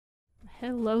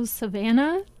Hello,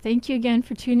 Savannah. Thank you again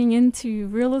for tuning in to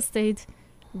Real Estate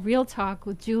Real Talk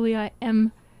with Julia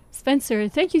M. Spencer.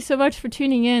 Thank you so much for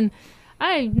tuning in.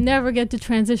 I never get the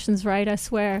transitions right, I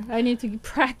swear. I need to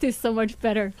practice so much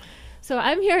better. So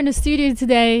I'm here in the studio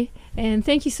today, and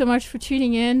thank you so much for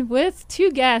tuning in with two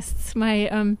guests,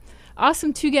 my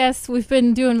awesome two guests. We've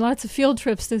been doing lots of field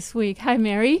trips this week. Hi,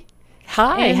 Mary.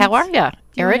 Hi, And how are you, Do you want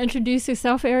Eric? to introduce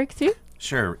yourself, Eric, too?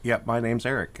 Sure. Yep. My name's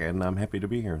Eric, and I'm happy to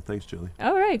be here. Thanks, Julie.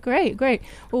 All right, great.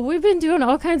 Well, we've been doing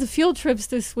all kinds of field trips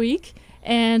this week,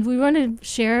 and we want to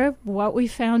share what we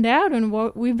found out and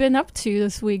what we've been up to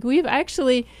this week. We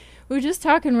were just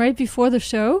talking right before the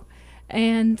show,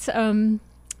 and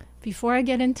before I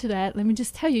get into that, let me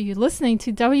just tell you, you're listening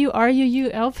to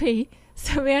WRUU-LP,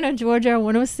 Savannah, Georgia,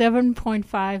 107.5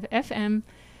 FM,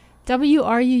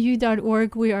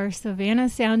 WRUU.org. We are Savannah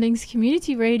Soundings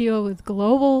Community Radio with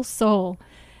Global Soul.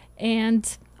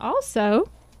 And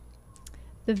also,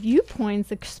 the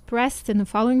viewpoints expressed in the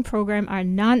following program are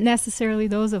not necessarily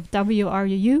those of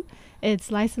WRUU, its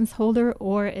license holder,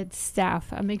 or its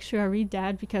staff. I'll make sure I read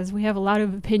that because we have a lot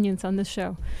of opinions on this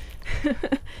show.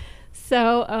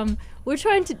 So we're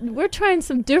trying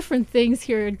some different things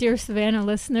here, dear Savannah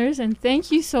listeners, and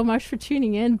thank you so much for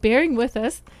tuning in, bearing with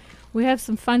us. We have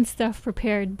some fun stuff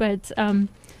prepared, but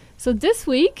so this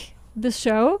week,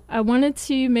 I wanted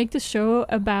to make the show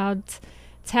about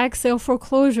tax sale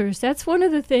foreclosures. That's one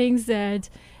of the things that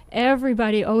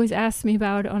everybody always asks me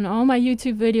about on all my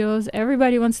YouTube videos.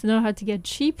 Everybody wants to know how to get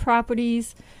cheap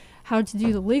properties, how to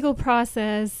do the legal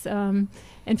process.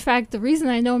 In fact, the reason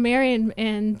I know Mary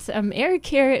and Eric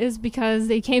here is because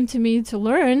they came to me to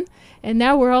learn, and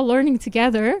now we're all learning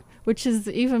together, which is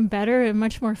even better and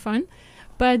much more fun.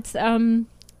 But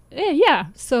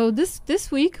so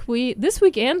this week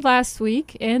and last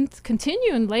week and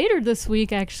continuing later this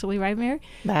week, actually, right, Mary?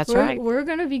 That's right. We're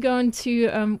going to be going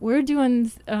to we're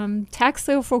doing tax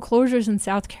sale foreclosures in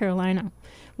South Carolina,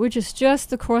 which is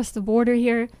just across the border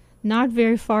here, not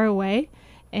very far away.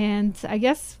 And I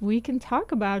guess we can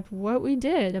talk about what we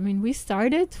did. I mean, we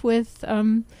started with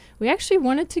we actually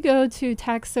wanted to go to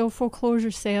tax sale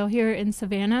foreclosure sale here in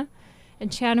Savannah in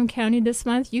Chatham County this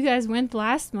month. You guys went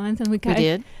last month, and we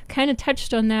did. Kind of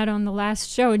touched on that on the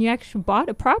last show, and you actually bought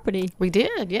a property. We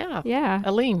did, yeah. Yeah.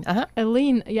 A lien, A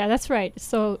lien, yeah, that's right.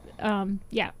 So,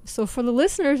 So for the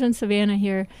listeners in Savannah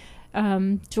here,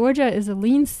 Georgia is a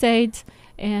lien state,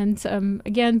 and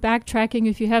again, backtracking,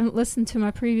 if you haven't listened to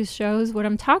my previous shows, what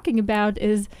I'm talking about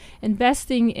is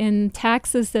investing in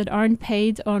taxes that aren't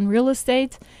paid on real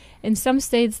estate. In some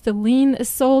states, the lien is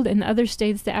sold. In other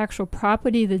states, the actual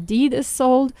property, the deed, is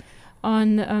sold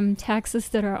on taxes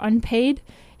that are unpaid.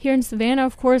 Here in Savannah,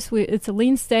 of course, it's a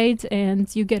lien state, and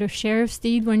you get a sheriff's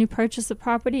deed when you purchase a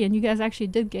property. And you guys actually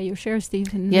did get your sheriff's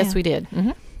deed in the Yes, mail. we did.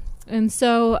 Mm-hmm. And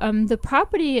so the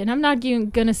property, and I'm not going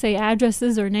to say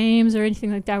addresses or names or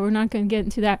anything like that. We're not going to get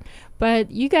into that. But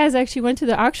you guys actually went to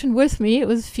the auction with me. It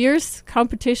was fierce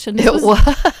competition. It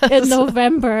was. In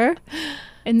November.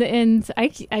 And I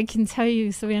can tell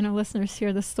you, Savannah listeners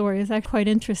here, the story is actually quite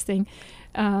interesting.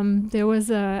 There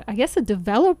was a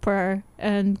developer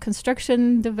and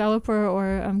construction developer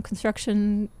or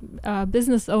construction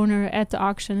business owner at the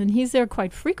auction, and he's there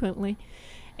quite frequently.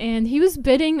 And he was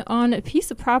bidding on a piece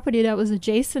of property that was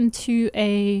adjacent to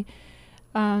a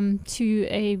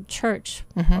church,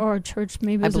 or a church,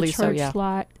 maybe it was a church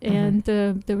lot. And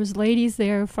there was ladies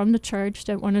there from the church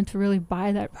that wanted to really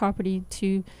buy that property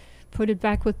to put it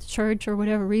back with the church or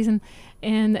whatever reason,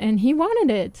 and he wanted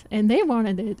it, and they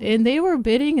wanted it, and they were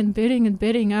bidding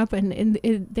up, and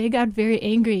they got very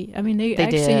angry. I mean, they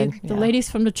actually did, the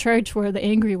ladies from the church were the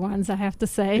angry ones, I have to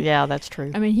say. Yeah, that's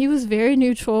true. I mean, he was very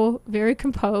neutral, very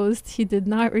composed. He did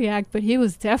not react, but he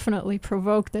was definitely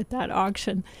provoked at that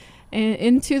auction.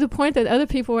 And to the point that other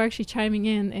people were actually chiming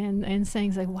in and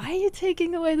saying, like, why are you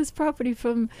taking away this property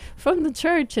from the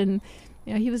church? And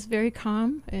he was very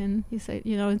calm, and he said,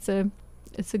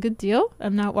 it's a good deal.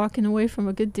 I'm not walking away from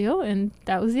a good deal, and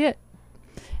that was it.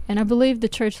 And I believe the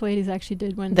church ladies actually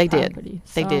did win the property.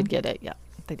 They did get it, yeah,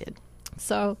 they did.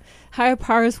 So higher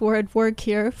powers were at work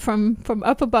here from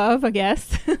up above, I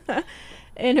guess.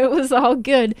 And it was all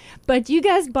good. But you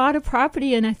guys bought a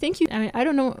property, and I think I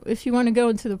don't know if you want to go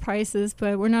into the prices,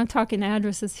 but we're not talking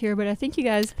addresses here, but I think you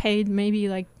guys paid maybe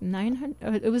like $900.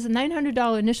 It was a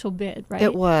 $900 initial bid, right?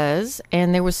 It was,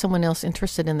 and there was someone else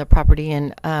interested in the property.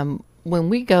 And when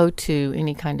we go to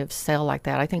any kind of sale like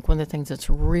that, I think one of the things that's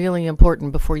really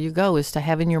important before you go is to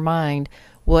have in your mind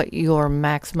what your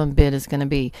maximum bid is going to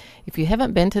be. If you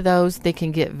haven't been to those, they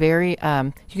can get you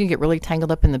can get really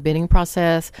tangled up in the bidding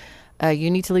process.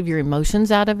 You need to leave your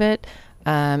emotions out of it.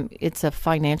 It's a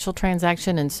financial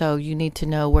transaction, and so you need to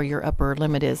know where your upper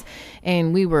limit is.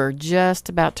 And we were just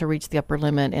about to reach the upper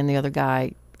limit, and the other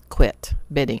guy quit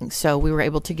bidding. So we were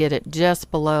able to get it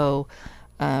just below,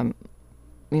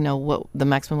 what the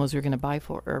maximum was we were going to buy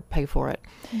for or pay for it.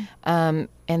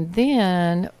 And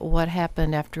then what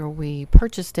happened after we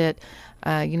purchased it,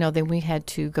 then we had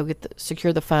to go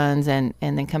secure the funds and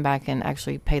then come back and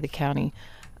actually pay the county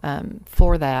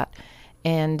for that.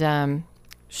 And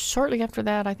shortly after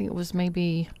that, I think it was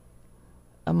maybe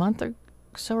a month or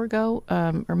so ago,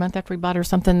 or a month after we bought it or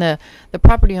something, the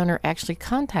property owner actually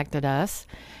contacted us,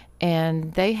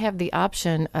 and they have the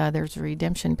option, there's a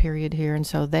redemption period here, and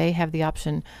so they have the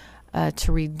option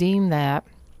to redeem that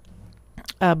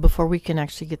before we can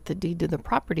actually get the deed to the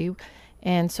property.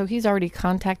 And so he's already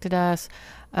contacted us.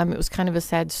 It was kind of a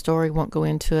sad story, won't go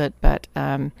into it, but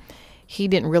he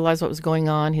didn't realize what was going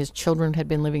on. His children had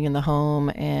been living in the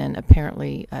home and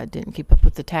apparently didn't keep up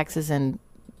with the taxes, and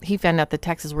he found out the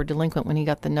taxes were delinquent when he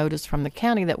got the notice from the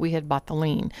county that we had bought the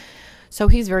lien. So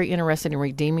he's very interested in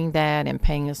redeeming that and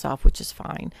paying us off, which is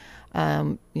fine.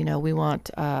 We want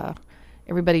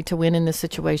everybody to win in this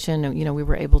situation. We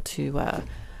were able to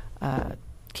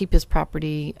keep his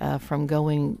property from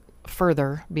going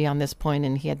further beyond this point,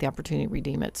 and he had the opportunity to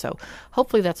redeem it. So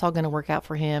hopefully that's all going to work out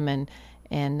for him, and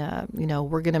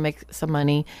we're going to make some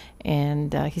money,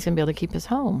 and he's going to be able to keep his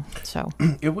home. So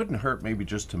it wouldn't hurt maybe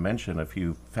just to mention a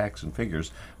few facts and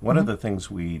figures. One of the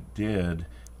things we did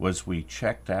was we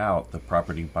checked out the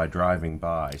property by driving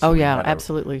by. So we had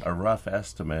absolutely. A rough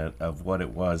estimate of what it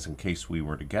was in case we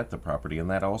were to get the property, and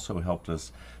that also helped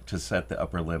us to set the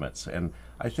upper limits. And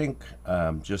I think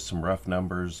just some rough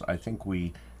numbers, I think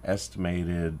we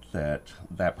estimated that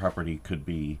property could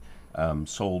be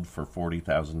sold for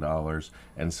 $40,000,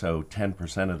 and so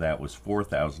 10% of that was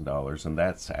 $4,000, and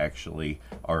that's actually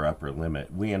our upper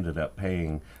limit. We ended up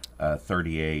paying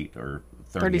 $38 or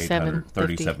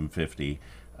 $3,750.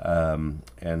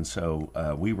 And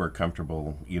so we were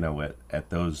comfortable, at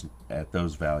those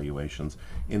valuations.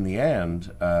 In the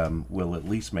end, we'll at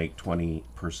least make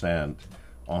 20%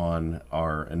 on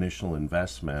our initial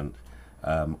investment,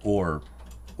 or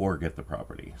get the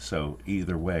property. So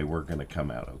either way, we're going to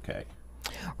come out okay.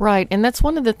 Right, and that's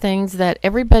one of the things that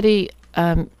everybody.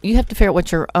 You have to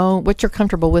figure out what you're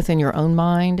comfortable with in your own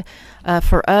mind.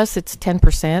 For us, it's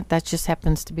 10%. That just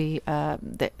happens to be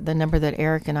the number that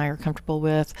Eric and I are comfortable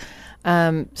with.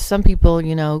 Some people,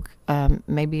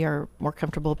 maybe are more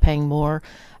comfortable paying more.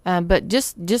 But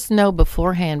just know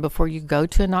beforehand, before you go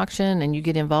to an auction and you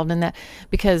get involved in that,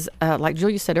 because like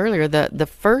Julia said earlier, the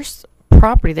first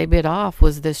property they bid off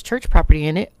was this church property,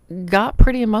 and it got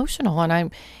pretty emotional.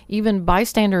 And even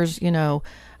bystanders,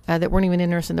 that weren't even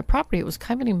interested in the property. It was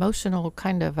kind of an emotional,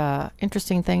 kind of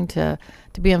interesting thing to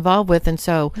be involved with. And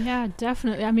so, yeah,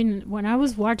 definitely. I mean, when I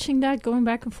was watching that going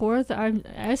back and forth,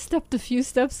 I stepped a few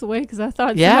steps away because I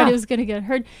thought somebody was going to get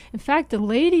hurt. In fact, the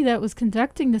lady that was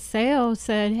conducting the sale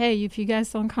said, "Hey, if you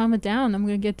guys don't calm it down, I'm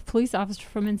going to get the police officer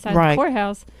from inside the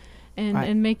courthouse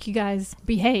and make you guys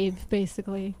behave,"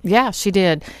 basically. Yeah, she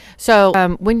did.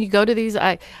 So when you go to these,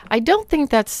 I don't think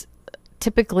that's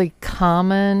typically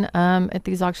common at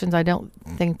these auctions. I don't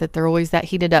think that they're always that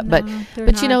heated up, but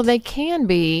they can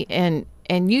be.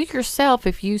 And you yourself,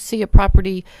 if you see a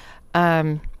property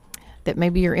that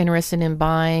maybe you're interested in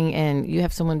buying and you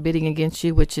have someone bidding against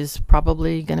you, which is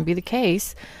probably going to be the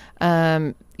case,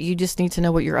 you just need to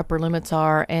know what your upper limits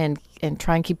are and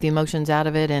try and keep the emotions out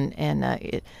of it.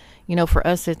 And for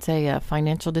us, it's a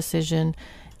financial decision,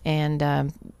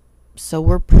 and so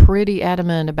we're pretty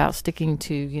adamant about sticking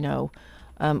to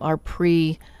our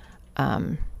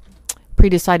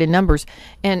pre-decided numbers.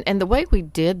 And the way we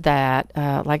did that,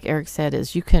 like Eric said,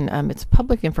 is you can it's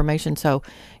public information, so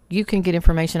you can get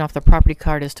information off the property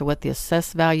card as to what the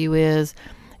assessed value is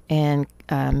and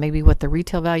maybe what the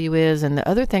retail value is. And the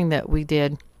other thing that we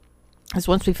did is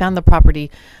once we found the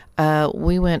property,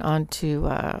 we went on to,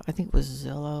 I think it was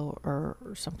Zillow or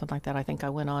something like that. I think I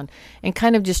went on and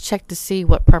kind of just checked to see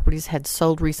what properties had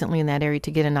sold recently in that area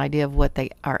to get an idea of what they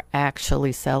are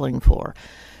actually selling for.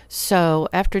 So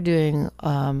after doing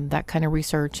that kind of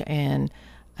research and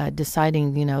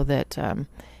deciding, that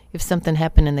if something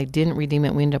happened and they didn't redeem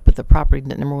it, we ended up with the property.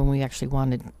 Number one, we actually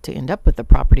wanted to end up with the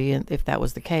property, and if that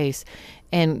was the case.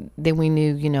 And then we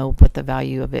knew, what the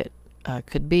value of it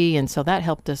could be. And so that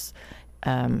helped us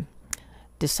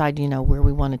decide, where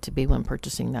we wanted to be when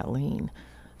purchasing that lien.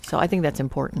 So I think that's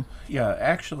important. Yeah,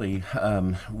 actually,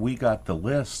 we got the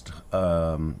list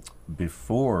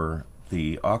before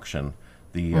the auction.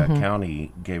 The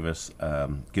county gives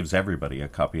everybody a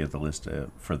copy of the list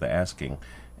for the asking,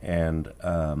 and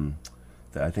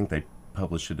I think they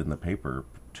publish it in the paper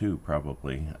too,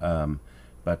 probably.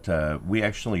 But we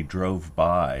actually drove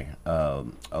by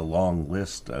a long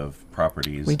list of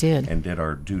properties. We did. And did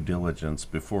our due diligence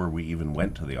before we even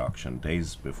went to the auction,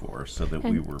 days before, so that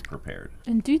we were prepared.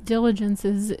 And due diligence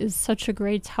is such a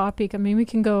great topic. I mean, we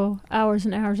can go hours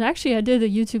and hours. Actually, I did a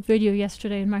YouTube video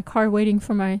yesterday in my car waiting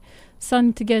for my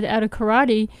son to get out of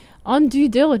karate on due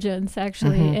diligence,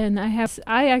 actually. Mm-hmm. And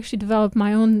I actually developed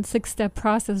my own 6-step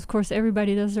process. Of course,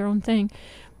 everybody does their own thing.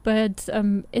 But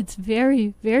it's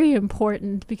very, very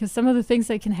important, because some of the things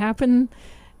that can happen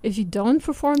if you don't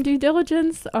perform due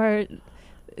diligence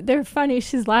they're funny.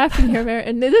 She's laughing here, Mary.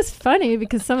 And it is funny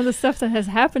because some of the stuff that has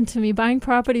happened to me, buying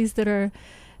properties that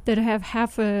have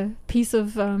half a piece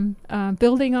of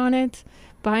building on it,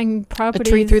 buying properties.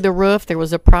 A tree through the roof. There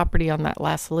was a property on that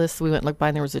last list we went and looked by,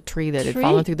 and there was a tree that had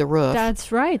fallen through the roof.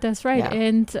 That's right. Yeah.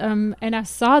 And I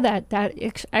saw that.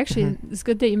 Actually, it's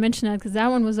good that you mentioned that, because that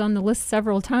one was on the list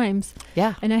several times.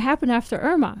 Yeah. And it happened after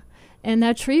Irma. And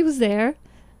that tree was there.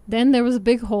 Then there was a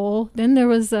big hole. Then there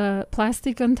was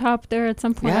plastic on top there at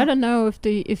some point. Yeah. I don't know if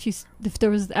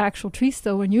there was the actual tree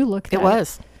still when you looked at it. It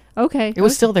was. Okay. It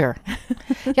was still there.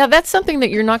 Yeah, that's something that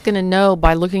you're not going to know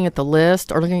by looking at the list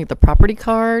or looking at the property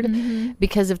card,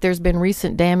 because if there's been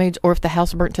recent damage or if the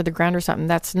house burnt to the ground or something,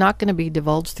 that's not going to be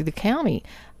divulged through the county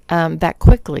that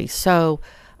quickly. So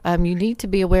you need to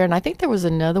be aware. And I think there was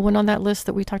another one on that list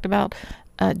that we talked about,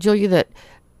 Julia,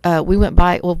 that we went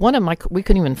by. Well, one of them we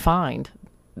couldn't even find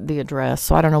the address,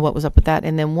 so I don't know what was up with that.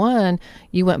 And then one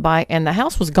you went by and the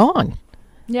house was gone.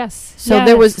 Yes. So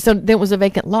there was a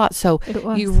vacant lot. So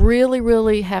you really,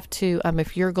 really have to,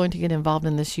 if you're going to get involved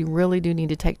in this, you really do need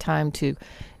to take time to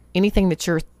anything that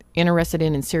you're interested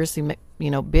in and seriously,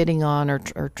 bidding on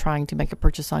or trying to make a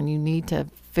purchase on. You need to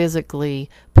physically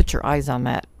put your eyes on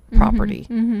that property.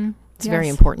 It's very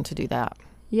important to do that.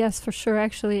 Yes, for sure,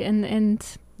 actually,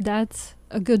 and that's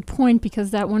a good point,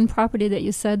 because that one property that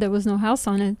you said there was no house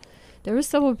on it, there were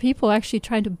several people actually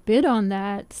trying to bid on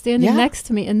that, standing next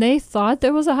to me, and they thought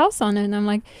there was a house on it. And I'm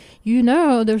like,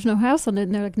 there's no house on it.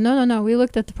 And they're like, no, we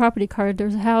looked at the property card.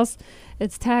 There's a house.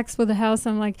 It's taxed with a house.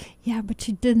 I'm like, yeah, but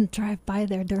you didn't drive by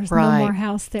there. There's no more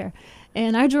house there.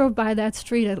 And I drove by that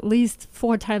street at least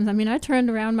 4 times. I mean, I turned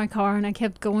around my car and I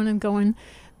kept going and going.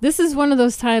 This is one of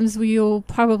those times where you'll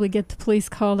probably get the police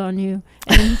called on you.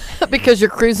 And because you're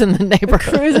cruising the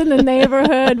neighborhood. Cruising the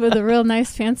neighborhood with a real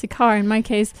nice fancy car, in my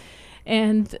case.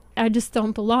 And I just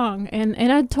don't belong.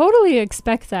 And I totally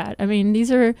expect that. I mean,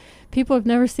 these are people who've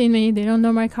never seen me. They don't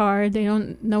know my car. They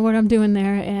don't know what I'm doing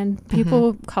there. And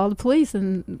people call the police,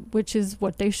 and which is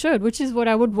what they should, which is what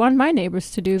I would want my neighbors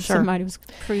to do if somebody was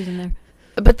cruising there.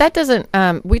 But that doesn't,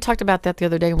 we talked about that the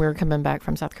other day when we were coming back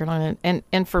from South Carolina.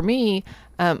 And for me,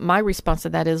 my response to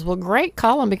that is, well, great,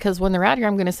 call them, because when they're out here,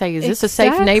 I'm going to say, is this a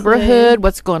safe neighborhood?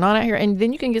 What's going on out here? And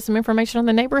then you can get some information on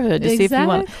the neighborhood to see if you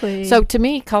want. So to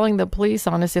me, calling the police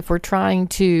on us if we're trying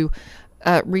to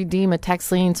redeem a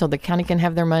tax lien so the county can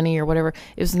have their money or whatever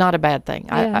is not a bad thing.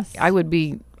 Yes. I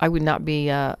would not be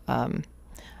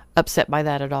upset by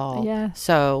that at all. Yeah.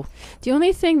 So the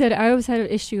only thing that I always had an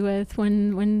issue with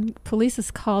when police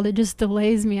is called, it just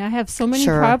delays me. I have so many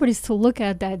properties to look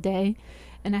at that day,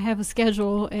 and I have a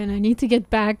schedule, and I need to get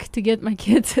back to get my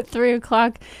kids at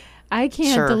 3:00. I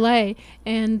can't delay.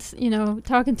 And,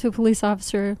 talking to a police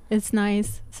officer, it's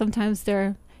nice. Sometimes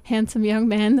they're handsome young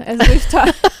men, as we've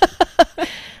talked.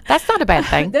 That's not a bad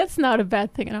thing. That's not a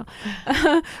bad thing at all.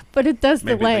 But it does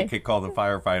delay. Maybe they could call the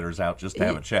firefighters out just to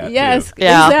have a chat. Yes, too.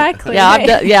 exactly.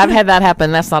 Yeah, I've had that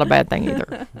happen. That's not a bad thing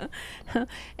either.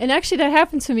 And actually, that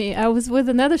happened to me. I was with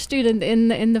another student in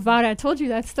Nevada. I told you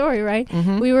that story, right?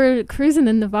 Mm-hmm. We were cruising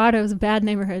in Nevada. It was a bad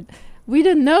neighborhood. We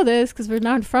didn't know this because we're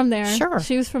not from there. Sure.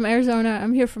 She was from Arizona.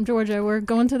 I'm here from Georgia. We're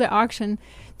going to the auction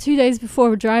 2 days before.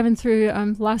 We're driving through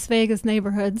Las Vegas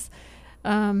neighborhoods.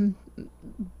 Bad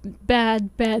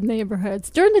neighborhoods.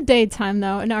 During the daytime,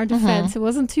 though, in our defense, it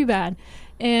wasn't too bad.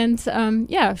 And,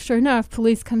 sure enough,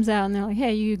 police comes out, and they're like,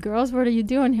 hey, you girls, what are you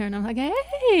doing here? And I'm like,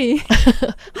 hey.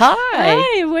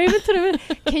 Hi, waving to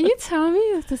them. Can you tell me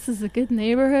if this is a good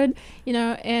neighborhood?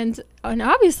 And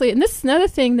obviously, and this is another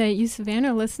thing that you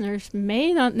Savannah listeners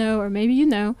may not know, or maybe you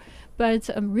know, but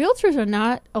realtors are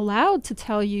not allowed to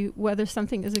tell you whether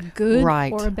something is a good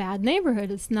or a bad neighborhood.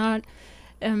 It's not...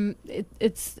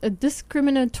 it's a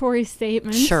discriminatory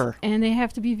statement. Sure. And they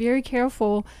have to be very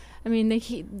careful. I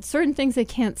mean, certain things they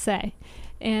can't say.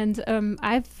 And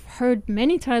I've heard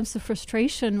many times the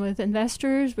frustration with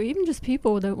investors, or even just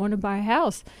people that want to buy a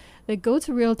house. They go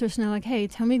to realtors and they're like, hey,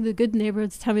 tell me the good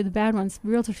neighborhoods, tell me the bad ones.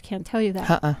 Realtors can't tell you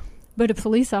that. but a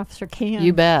police officer can.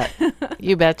 You bet.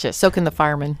 You betcha. So can the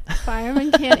fireman.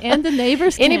 Firemen can, and the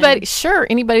neighbors can.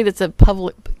 Anybody that's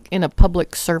in a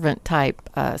public servant type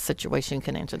situation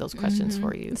can answer those questions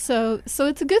for you. So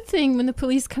it's a good thing when the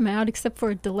police come out, except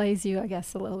for it delays you, I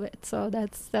guess, a little bit. So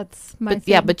that's my thing.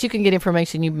 Yeah, but you can get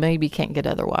information you maybe can't get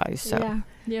otherwise. So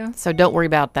yeah. So don't worry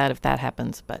about that if that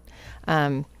happens. But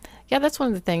yeah, that's one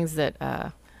of the things that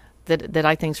that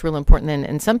I think is real important.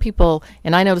 And some people,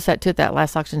 and I noticed that too at that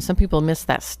last auction, some people miss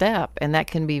that step, and that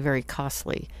can be very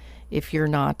costly if you're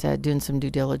not doing some due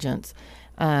diligence.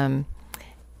 And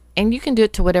you can do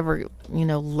it to whatever,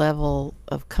 level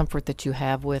of comfort that you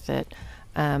have with it.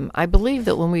 I believe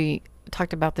that when we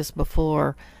talked about this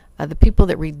before, the people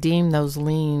that redeem those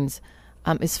liens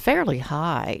is fairly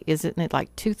high. Isn't it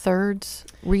like 2/3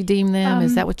 redeem them?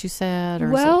 Is that what you said? Or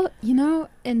well,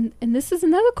 and this is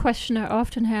another question I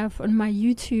often have on my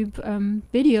YouTube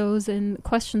videos and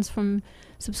questions from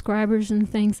subscribers and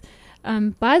things.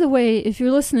 By the way, if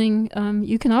you're listening,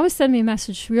 you can always send me a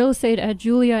message,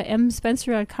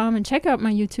 realestate@juliamspencer.com, and check out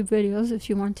my YouTube videos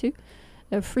if you want to.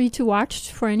 They're free to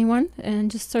watch for anyone, and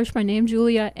just search my name,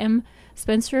 Julia M.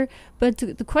 Spencer. But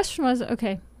the question was,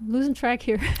 okay, losing track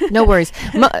here. No worries.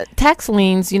 Tax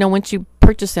liens, once you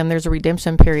purchase them, there's a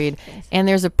redemption period, and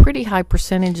there's a pretty high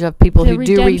percentage of people who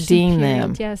do redeem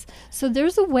them. Yes. So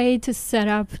there's a way to set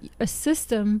up a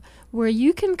system where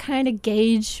you can kind of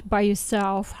gauge by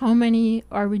yourself how many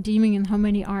are redeeming and how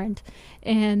many aren't.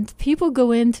 And people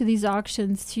go into these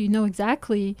auctions to know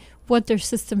exactly what their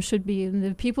system should be. And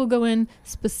the people go in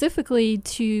specifically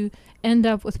to end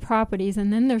up with properties.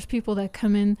 And then there's people that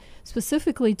come in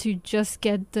specifically to just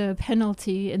get the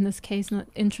penalty, in this case, not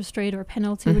interest rate or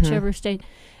penalty, whichever state.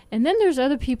 And then there's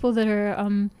other people that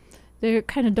are, they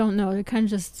kind of don't know. They're kind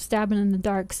of just stabbing in the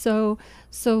dark. So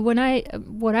what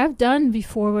I've done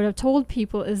before, what I've told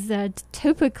people is that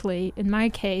typically, in my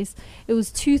case, it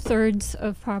was 2/3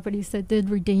 of properties that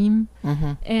did redeem,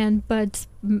 but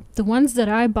the ones that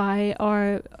I buy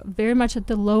are very much at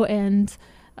the low end.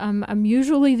 I'm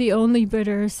usually the only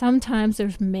bidder. Sometimes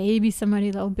there's maybe somebody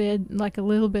that'll bid like a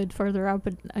little bit further up,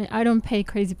 but I don't pay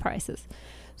crazy prices.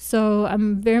 So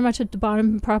I'm very much at the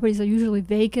bottom. Properties are usually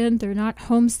vacant. They're not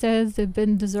homesteads. They've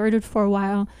been deserted for a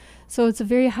while. So it's a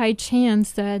very high chance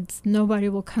that nobody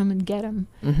will come and get them.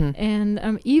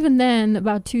 And even then,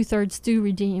 about 2/3 do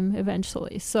redeem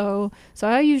eventually. So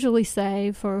I usually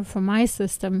say for my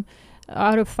system,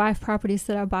 out of 5 properties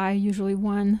that I buy, usually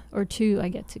 1 or 2 I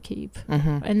get to keep.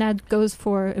 And that goes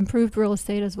for improved real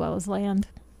estate as well as land.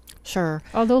 Sure.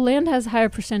 Although land has a higher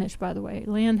percentage, by the way.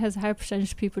 Land has a higher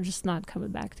percentage of people just not coming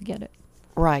back to get it.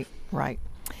 Right.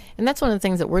 And that's one of the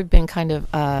things that we've been kind of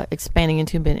expanding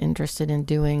into, been interested in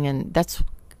doing. And that's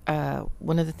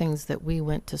one of the things that we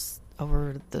went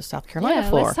over to South Carolina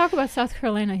for. Let's talk about South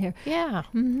Carolina here. Yeah.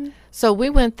 So we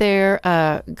went there,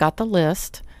 got the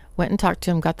list, went and talked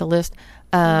to him, got the list.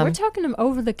 We're talking them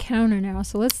over the counter now,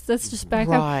 so let's just back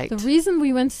up. The reason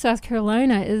we went to South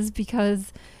Carolina is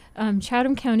because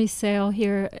Chatham County sale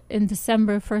here in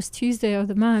December, first Tuesday of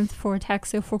the month for tax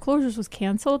sale foreclosures was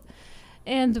canceled.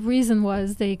 And the reason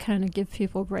was they kind of give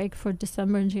people a break for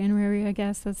December and January, I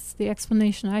guess. That's the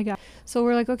explanation I got. So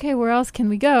we're like, okay, where else can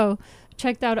we go?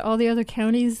 Checked out all the other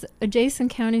counties, adjacent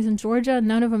counties in Georgia.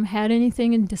 None of them had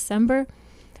anything in December.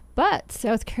 But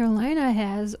South Carolina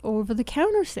has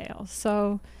over-the-counter sales.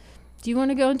 So do you want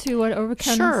to go into what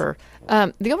over-the-counter? Sure.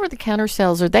 The over-the-counter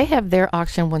sales, they have their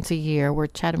auction once a year, where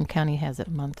Chatham County has it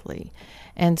monthly.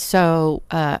 And so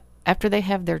after they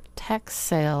have their tax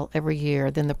sale every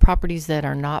year, then the properties that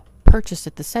are not purchased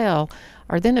at the sale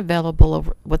are then available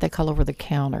over what they call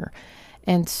over-the-counter.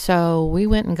 And so we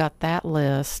went and got that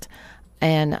list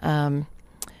and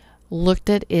looked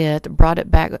at it, brought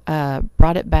it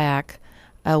back,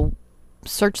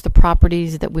 searched the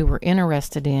properties that we were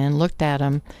interested in, looked at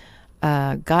them,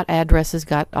 got addresses,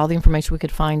 got all the information we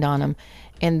could find on them,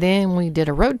 and then we did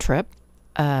a road trip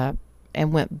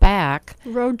and went back.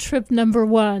 Road trip number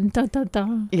 1. Dun, dun,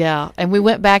 dun. Yeah, and we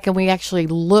went back and we actually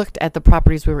looked at the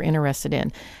properties we were interested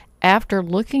in. After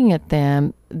looking at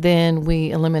them, then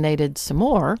we eliminated some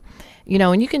more.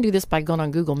 And you can do this by going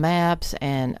on Google Maps,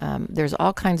 and there's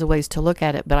all kinds of ways to look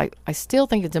at it, but I still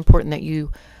think it's important that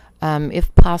you,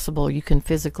 if possible, you can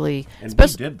physically... And we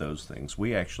did those things.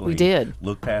 We actually did.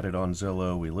 Looked at it on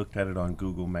Zillow. We looked at it on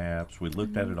Google Maps. We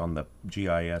looked at it on the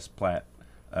GIS plat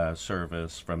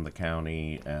service from the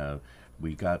county.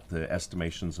 We got the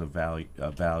estimations of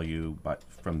value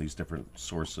from these different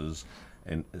sources.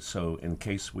 And so in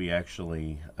case we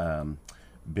actually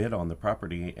bid on the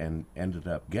property and ended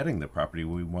up getting the property,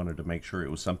 we wanted to make sure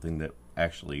it was something that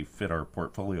actually fit our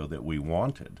portfolio that we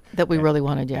wanted. That we really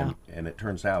wanted, yeah. And it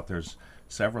turns out there's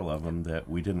several of them that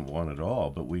we didn't want at all,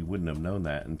 but we wouldn't have known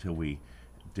that until we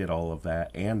did all of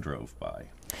that and drove by.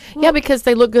 Yeah, because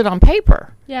they look good on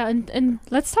paper. Yeah, and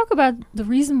let's talk about the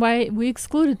reason why we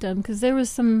excluded them, because there was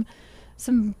some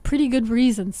pretty good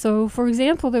reasons. So, for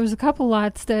example, there was a couple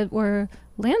lots that were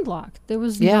landlocked. There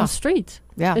was no street.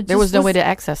 Yeah, It there just was no way to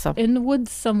access them. in the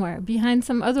woods somewhere behind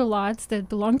some other lots that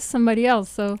belonged to somebody else.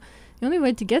 So the only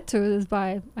way to get to it is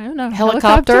by, I don't know,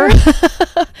 Helicopter?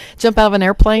 Jump out of an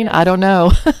airplane? I don't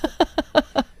know. So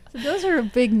those are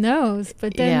big no's.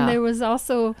 But then Yeah. there was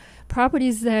also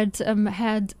properties that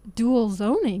had dual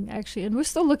zoning, actually. And we're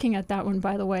still looking at that one,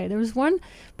 by the way. There was one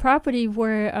property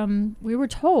where we were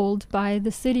told by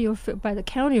the city or by the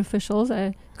county officials,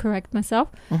 I correct myself,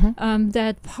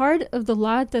 that part of the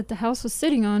lot that the house was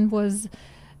sitting on was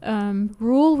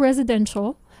rural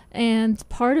residential, and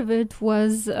part of it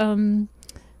was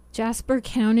Jasper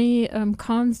County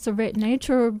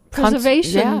nature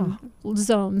preservation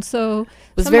zone. So It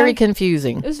was very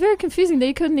confusing. it was very confusing.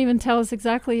 They couldn't even tell us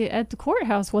exactly at the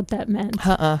courthouse what that meant.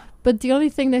 But the only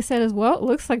thing they said is, well, it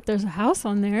looks like there's a house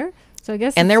on there. So I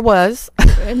guess And there was.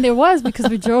 and there was, because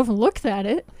we drove and looked at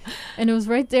it, and it was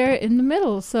right there in the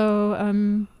middle. So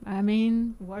I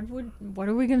mean, what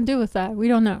are we going to do with that? We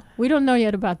don't know. We don't know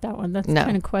yet about that one. That's No.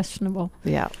 kind of questionable.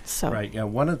 Yeah. So Right. Yeah.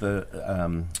 One of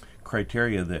the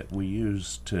criteria that we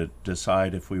use to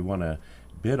decide if we want to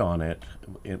bid on it,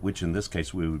 which in this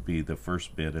case we would be the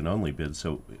first bid and only bid,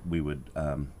 so we would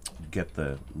get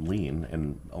the lien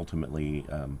and ultimately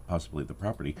possibly the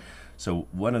property. So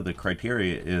one of the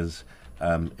criteria is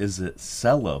it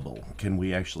sellable? Can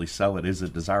we actually sell it? Is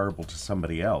it desirable to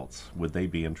somebody else? Would they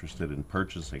be interested in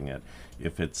purchasing it?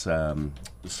 If it's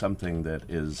something that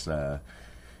is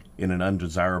in an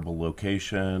undesirable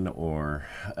location or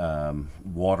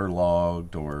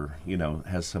waterlogged or,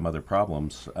 has some other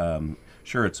problems,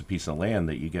 sure, it's a piece of land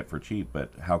that you get for cheap,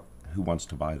 but who wants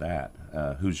to buy that?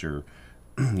 Who's your,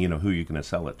 who you're going to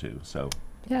sell it to? So,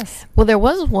 Yes. well, there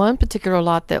was one particular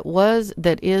lot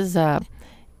that is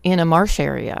in a marsh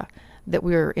area that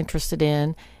we were interested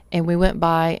in, and we went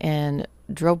by and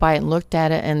drove by and looked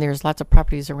at it, and there's lots of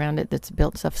properties around it that's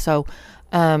built stuff. So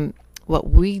what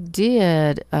we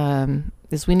did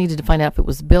is we needed to find out if it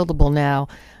was buildable. Now,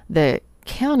 the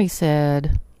county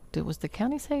said, was the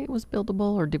county say it was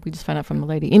buildable, or did we just find out from the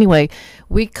lady? Anyway,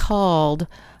 we called.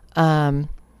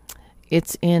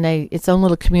 It's in its own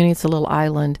little community. It's a little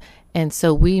island. And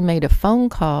so we made a phone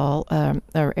call.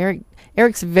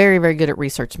 Eric's very, very good at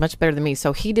research, much better than me.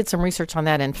 So he did some research on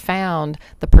that and found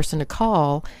the person to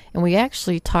call. And we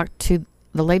actually talked to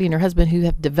the lady and her husband who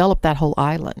have developed that whole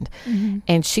island. Mm-hmm.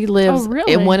 And she lives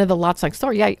in one of the lots next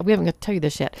door. Yeah, we haven't got to tell you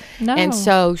this yet. No. And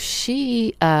so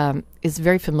she is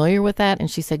very familiar with that.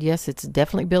 And she said, yes, it's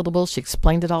definitely buildable. She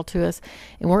explained it all to us.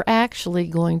 And we're actually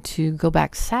going to go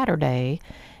back Saturday.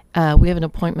 We have an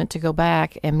appointment to go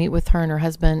back and meet with her and her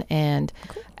husband and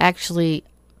actually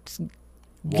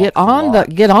get on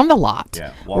the lot.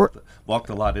 Yeah, walk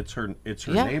the lot. It's her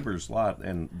neighbor's lot,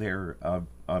 and they're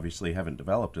obviously haven't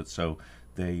developed it, so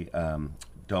they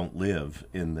don't live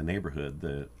in the neighborhood.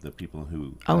 The people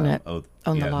who own the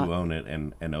lot, who own it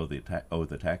and owe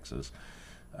the taxes.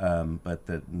 But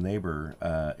the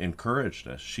neighbor encouraged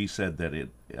us. She said that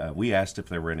we asked if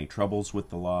there were any troubles with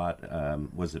the lot.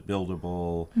 Was it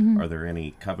buildable? Mm-hmm. Are there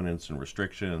any covenants and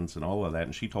restrictions and all of that?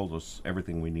 And she told us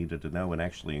everything we needed to know and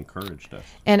actually encouraged us.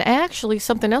 And actually,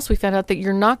 something else we found out that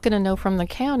you're not going to know from the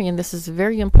county, and this is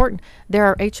very important. There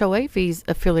are HOA fees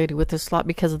affiliated with this lot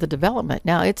because of the development.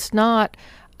 Now, it's not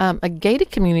a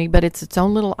gated community, but it's its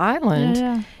own little island.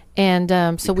 Yeah.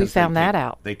 And so we found that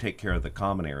out. They take care of the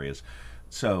common areas.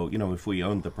 So, if we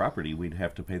owned the property, we'd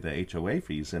have to pay the HOA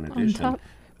fees in addition.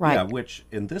 Right. Yeah, which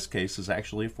in this case is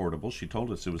actually affordable. She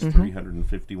told us it was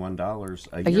 $351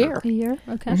 a year. A year,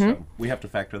 okay. So we have to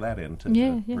factor that into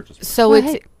the purchase price. So Well,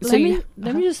 it's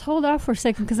let me just hold off for a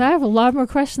second, because I have a lot more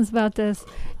questions about this,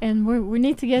 and we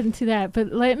need to get into that.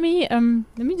 But let me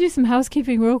do some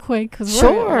housekeeping real quick, because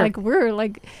we're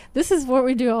like this is what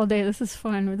we do all day. This is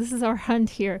fun. This is our hunt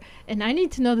here, and I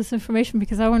need to know this information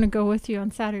because I want to go with you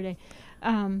on Saturday.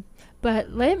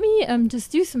 But let me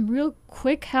just do some real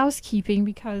quick housekeeping,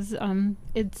 because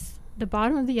it's the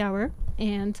bottom of the hour,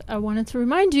 and I wanted to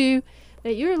remind you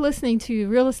that you're listening to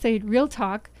Real Estate Real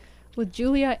Talk with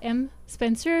Julia M.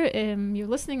 Spencer. You're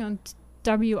listening on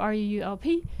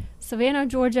WRUULP, Savannah,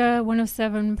 Georgia,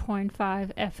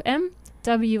 107.5 FM,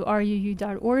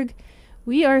 WRUU.org.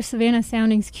 We are Savannah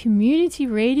Sounding's community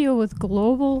radio with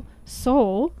global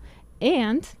soul.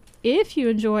 And if you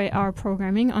enjoy our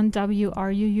programming on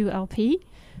WRUULP,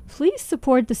 please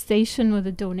support the station with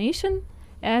a donation.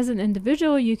 As an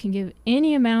individual, you can give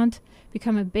any amount,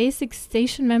 become a basic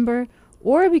station member,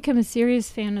 or become a serious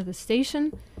fan of the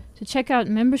station. To check out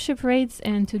membership rates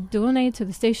and to donate to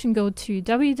the station, go to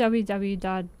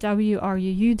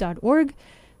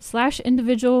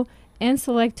www.wruu.org/individual and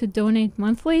select to donate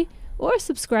monthly or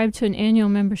subscribe to an annual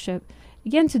membership.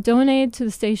 Again, to donate to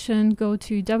the station, go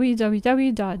to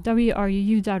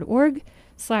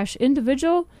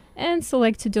www.wruu.org/individual and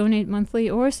select to donate monthly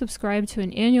or subscribe to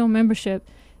an annual membership.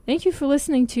 Thank you for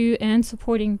listening to and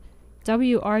supporting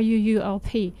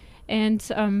WRUULP.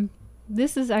 And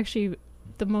this is actually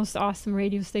the most awesome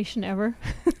radio station ever,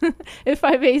 if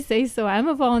I may say so. I'm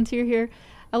a volunteer here.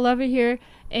 I love it here.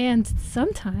 And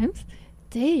sometimes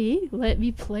they let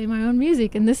me play my own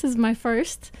music. And this is my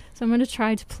first. So I'm going to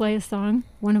try to play a song,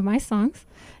 one of my songs.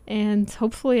 And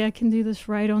hopefully I can do this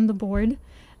right on the board.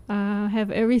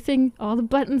 Have everything, all the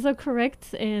buttons are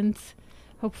correct. And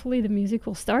hopefully the music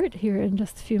will start here in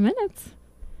just a few minutes.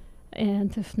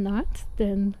 And if not,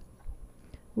 then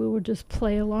we will just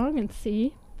play along and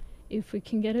see if we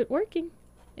can get it working.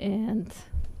 And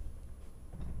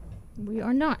we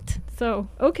are not. So,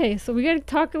 okay, so we got to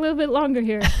talk a little bit longer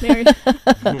here, Mary.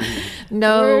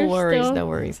 No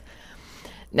worries.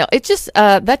 No, it's just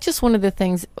that's just one of the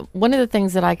things. One of the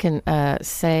things that I can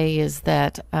say is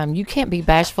that you can't be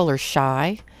bashful or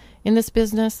shy in this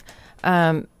business.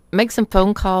 Make some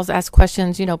phone calls, ask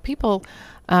questions. You know, people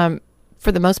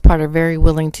for the most part are very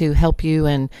willing to help you,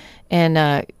 and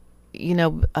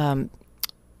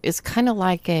it's kind of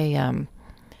like a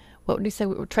what would you say?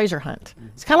 Treasure hunt.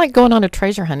 It's kind of like going on a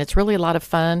treasure hunt. It's really a lot of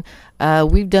fun.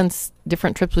 We've done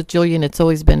different trips with Julia, and it's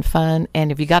always been fun.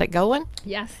 And have you got it going?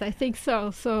 Yes, I think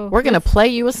so. So we're going to play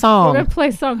you a song. We're going to play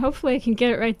a song. Hopefully I can get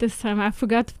it right this time. I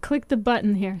forgot to click the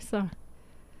button here. So.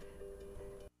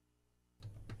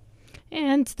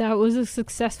 And that was a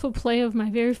successful play of my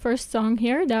very first song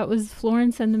here. That was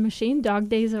Florence and the Machine, Dog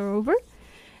Days Are Over.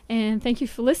 And thank you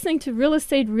for listening to Real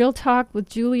Estate Real Talk with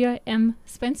Julia M.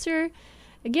 Spencer.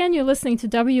 Again, you're listening to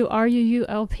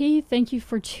WRUULP. Thank you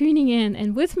for tuning in.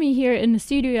 And with me here in the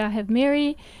studio, I have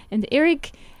Mary and Eric,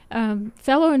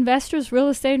 fellow investors, real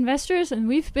estate investors, and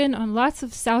we've been on lots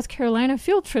of South Carolina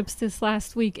field trips this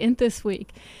last week and this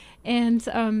week.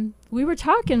 And we were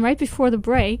talking right before the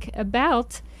break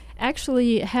about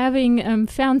actually having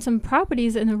found some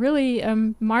properties in a really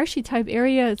marshy type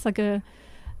area. It's like a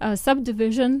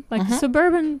subdivision, like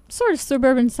suburban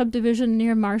subdivision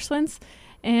near marshlands.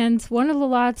 And one of the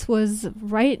lots was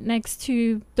right next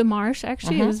to the marsh.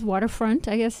 Actually, it was waterfront,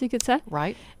 I guess you could say.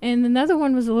 Right. And another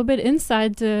one was a little bit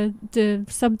inside the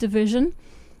subdivision.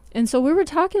 And so we were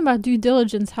talking about due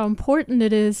diligence, how important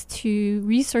it is to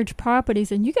research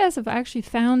properties. And you guys have actually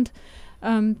found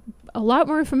a lot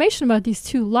more information about these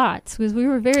two lots, because we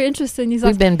were very interested in these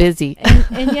lots. We've been busy.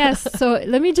 And yes, so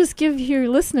let me just give your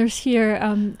listeners here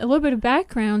a little bit of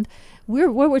background.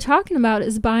 What we're talking about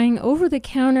is buying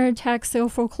over-the-counter tax sale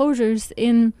foreclosures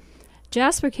in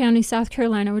Jasper County, South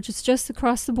Carolina, which is just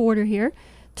across the border here,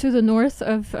 to the north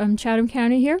of Chatham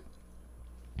County here.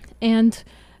 And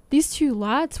these two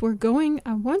lots were going,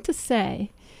 I want to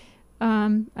say, I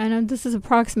know this is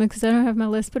approximate because I don't have my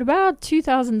list, but about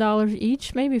 $2,000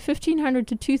 each, maybe $1,500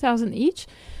 to $2,000 each.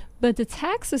 But the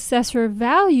tax assessor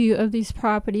value of these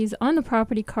properties on the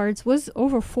property cards was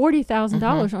over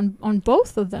 $40,000 on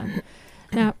both of them.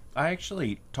 Now, I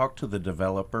actually talked to the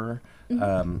developer.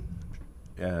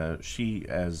 She,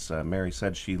 as Mary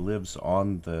said, she lives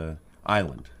on the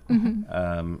island.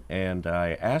 And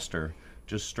I asked her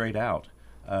just straight out,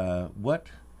 what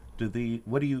do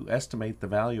you estimate the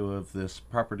value of this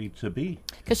property to be?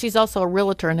 Because she's also a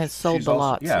realtor and has sold the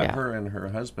lots. Yeah, her and her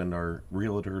husband are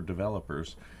realtor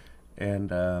developers.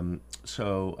 And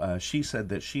so she said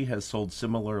that she has sold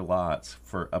similar lots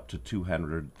for up to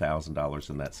 $200,000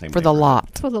 in that same For the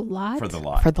lot. for the lot? For the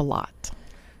lot. For the lot.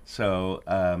 So,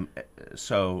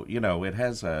 it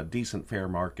has a decent fair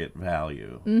market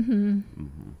value.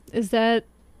 Is that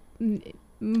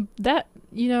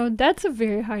that's a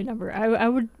very high number.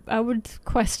 I would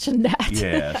question that.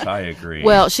 Yes, I agree.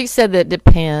 Well, she said that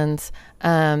depends.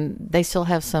 They still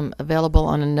have some available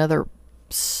on another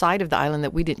side of the island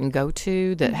that we didn't go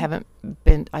to that haven't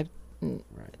been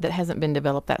that hasn't been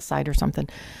developed, that site or something.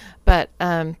 But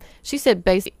she said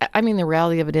the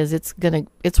reality of it is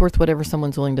it's worth whatever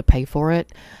someone's willing to pay for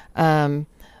it.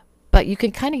 But you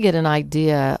can kind of get an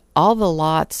idea. All the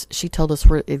lots, she told us,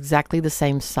 were exactly the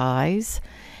same size,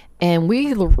 and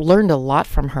we learned a lot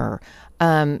from her.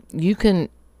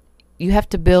 You have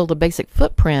to build a basic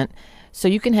footprint So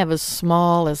you can have as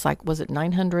small as like, was it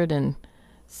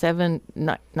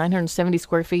 970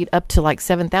 square feet up to like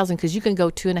 7,000, because you can go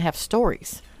 2.5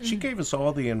 stories. She gave us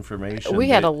all the information. We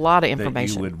had a lot of that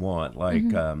information you would want, like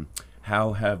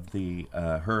how have the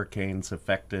hurricanes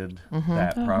affected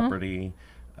that property?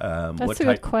 That's What a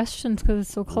good question because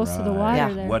it's so close to the water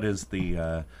Yeah. there. What is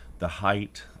the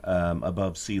height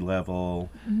above sea level?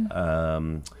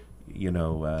 What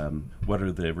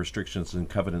are the restrictions and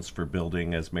covenants for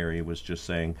building? As Mary was just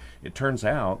saying, it turns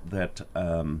out that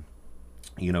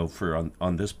for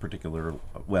on this particular,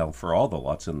 for all the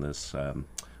lots in this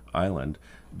island,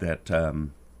 that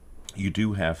you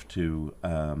do have to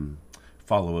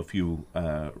follow a few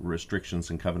restrictions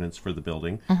and covenants for the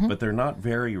building, but they're not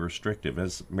very restrictive.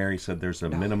 As Mary said, there's a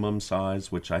minimum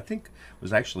size, which I think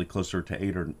was actually closer to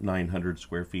 800 or 900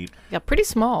 square feet. Yeah, pretty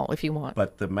small if you want.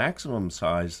 But the maximum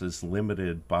size is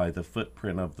limited by the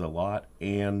footprint of the lot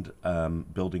and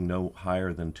building no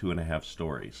higher than 2.5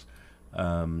 stories.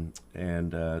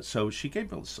 So she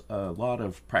gave us a lot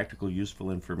of practical,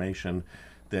 useful information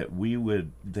that we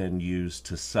would then use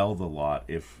to sell the lot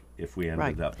if we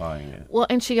ended up buying it. Well,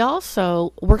 and she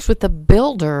also works with the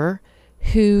builder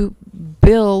who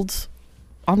builds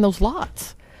on those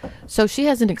lots. So she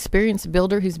has an experienced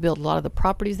builder who's built a lot of the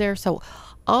properties there. So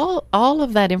all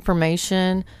of that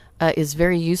information is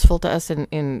very useful to us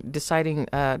in deciding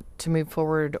to move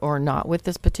forward or not with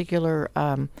this particular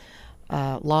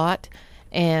lot.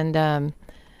 And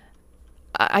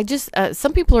I just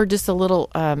some people are just a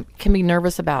little can be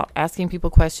nervous about asking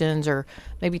people questions or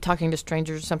maybe talking to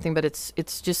strangers or something, but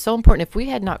it's just so important. If we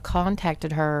had not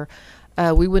contacted her,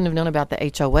 we wouldn't have known about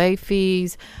the HOA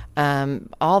fees,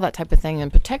 all that type of thing.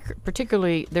 And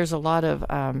particularly there's a lot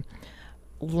of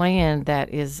land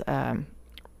that is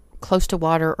close to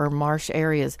water or marsh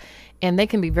areas, and they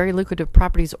can be very lucrative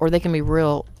properties, or they can be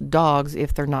real dogs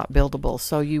if they're not buildable.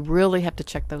 So you really have to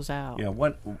check those out. Yeah,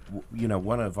 one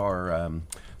of our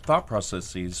thought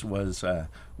processes was,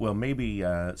 maybe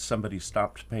somebody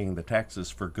stopped paying the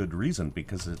taxes for good reason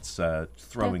because it's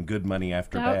throwing good money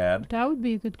after bad. That would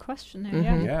be a good question there,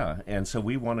 yeah. Yeah, and so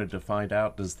we wanted to find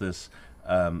out, does this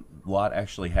lot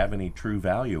actually have any true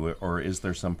value, or is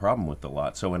there some problem with the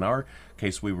lot? So in our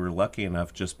case, we were lucky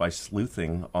enough just by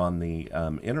sleuthing on the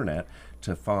internet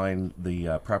to find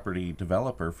the property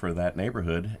developer for that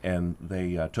neighborhood, and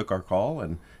they took our call,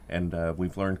 and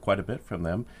we've learned quite a bit from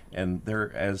them. And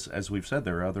there, as we've said,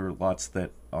 there are other lots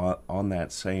that on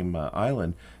that same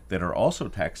island that are also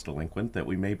tax delinquent that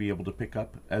we may be able to pick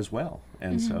up as well.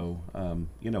 And so,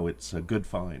 it's a good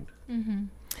find. Mm-hmm.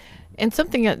 And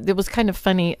something that was kind of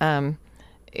funny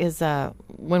is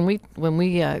when we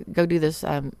go do this,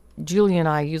 Julie and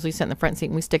I usually sit in the front seat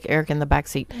and we stick Eric in the back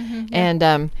seat.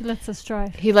 And he lets us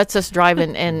drive. He lets us drive,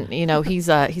 and he's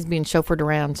being chauffeured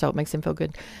around, so it makes him feel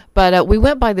good. But we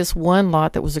went by this one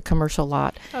lot that was a commercial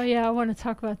lot. Oh yeah, I want to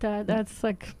talk about that.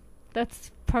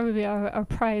 That's probably our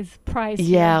prize.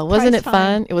 Yeah, wasn't it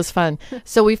fun? It was fun.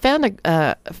 So we found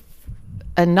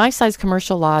a nice sized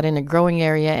commercial lot in a growing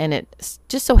area, and it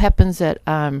just so happens that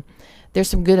there's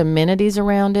some good amenities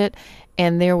around it,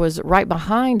 and there was right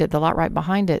behind it, the lot right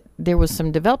behind it, there was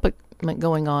some development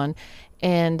going on,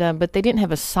 and but they didn't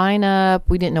have a sign up.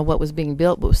 We didn't know what was being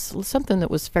built, but it was something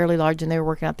that was fairly large, and they were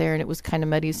working out there, and it was kind of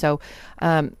muddy. So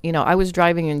I was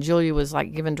driving, and Julia was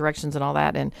like giving directions and all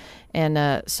that, and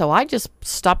so I just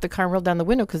stopped the car and rolled down the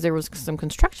window because there was some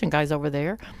construction guys over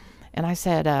there. And I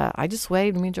said, I just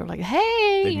waved, and me and Joe were like,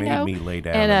 hey, They made me lay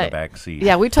down in the back seat.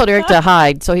 Yeah, we told Eric to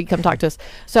hide so he'd come talk to us.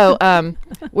 So,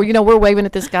 we're waving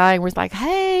at this guy, and we're like,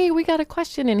 hey, we got a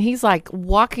question. And he's like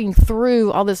walking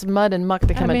through all this mud and muck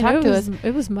to come and talk to us.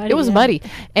 It was muddy. It was muddy.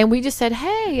 And we just said,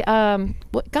 hey,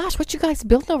 what you guys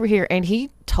building over here? And he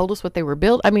told us what they were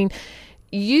building. I mean,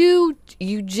 you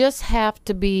just have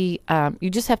to be, you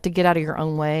just have to get out of your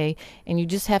own way, and you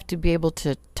just have to be able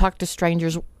to talk to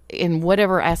strangers in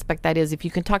whatever aspect that is. If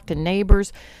you can talk to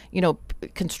neighbors,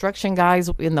 construction guys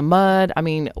in the mud. I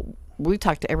mean, we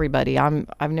talk to everybody.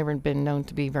 I've never been known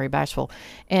to be very bashful,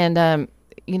 and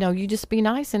you just be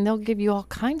nice, and they'll give you all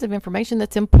kinds of information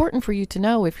that's important for you to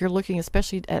know if you're looking,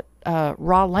 especially at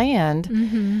raw land,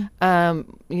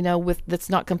 with that's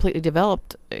not completely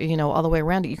developed, all the way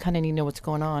around it. You kind of need to know what's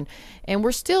going on, and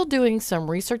we're still doing some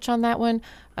research on that one.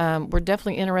 We're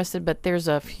definitely interested, but there's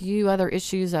a few other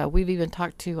issues. We've even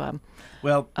talked to.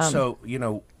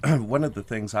 One of the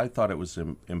things I thought it was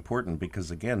important,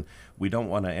 because again, we don't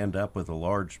want to end up with a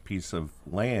large piece of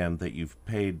land that you've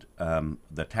paid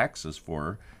the taxes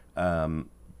for,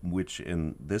 which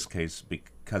in this case,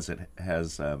 because it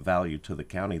has value to the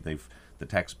county, they've the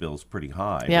tax bill is pretty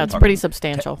high. Yeah, We're it's talking pretty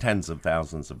substantial. Tens of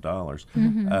thousands of dollars.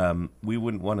 We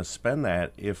wouldn't want to spend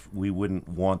that if we wouldn't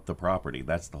want the property.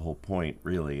 That's the whole point,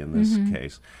 really, in this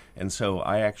case. And so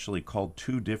I actually called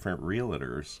 2 different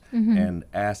realtors and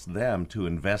asked them to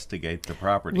investigate the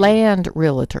property. Land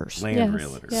realtors. Land Yes,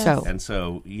 realtors. yes. And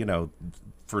so,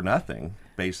 for nothing,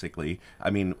 basically. I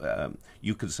mean,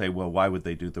 you could say, well, why would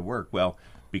they do the work? Well,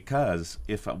 because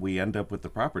if we end up with the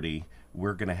property,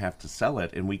 we're going to have to sell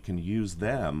it, and we can use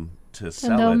them to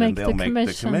sell they'll it, make and they'll the make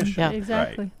commission. the commission. Yeah. Right.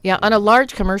 Exactly. Yeah, on a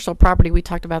large commercial property, we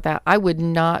talked about that. I would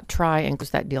not try and close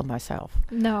that deal myself.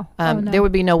 No. No. There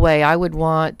would be no way. I would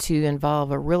want to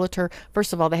involve a realtor.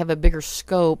 First of all, they have a bigger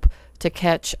scope to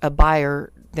catch a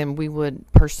buyer than we would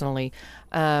personally.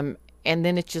 And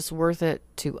then it's just worth it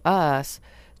to us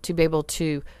to be able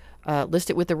to list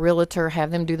it with the realtor,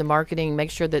 have them do the marketing,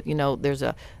 make sure that, there's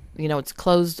a, it's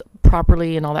closed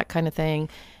properly and all that kind of thing.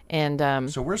 And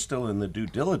So we're still in the due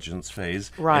diligence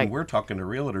phase, Right. and we're talking to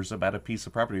realtors about a piece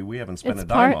of property we haven't spent It's a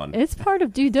dime on. It's part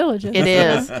of due diligence. it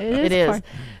is. It It part. is.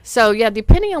 So, yeah,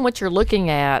 depending on what you're looking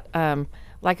at,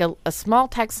 like a small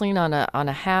tax lien on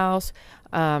a house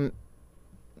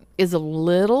is a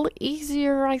little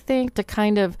easier, I think, to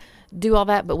kind of do all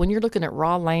that. But when you're looking at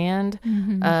raw land,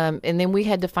 and then we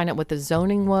had to find out what the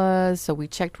zoning was. So we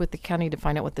checked with the county to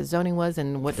find out what the zoning was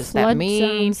and what does that Flood mean.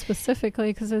 zone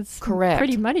specifically, because it's Correct.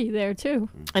 pretty muddy there too.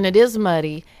 And it is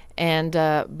muddy, and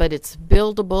but it's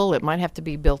buildable. It might have to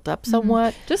be built up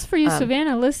somewhat. Just for you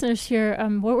Savannah listeners here,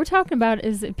 what we're talking about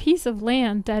is a piece of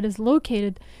land that is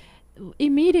located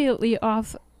immediately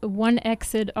off one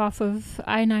exit off of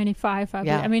I-95.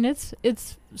 Yeah. I mean, it's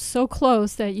so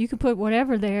close that you could put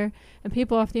whatever there, and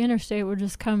people off the interstate will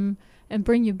just come and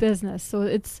bring you business. So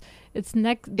it's It's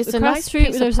across a nice the street.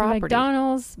 piece of There's a property.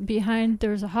 McDonald's behind.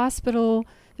 There's a hospital.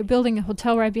 They're building a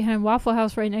hotel right behind Waffle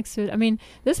House right next to it. I mean,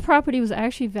 this property was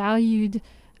actually valued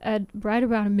at right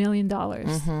about $1 million.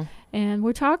 And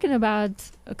we're talking about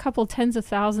a couple tens of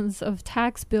thousands of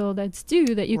tax bill that's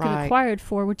due that you could Right. acquire it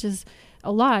for, which is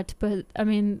a lot. But I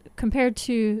mean, compared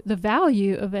to the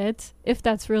value of it, if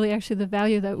that's really actually the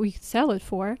value that we could sell it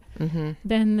for,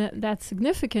 then that's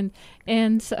significant.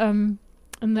 And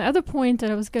the other point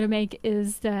that I was going to make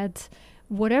is that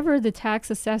whatever the tax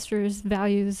assessors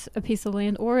values a piece of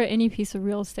land or any piece of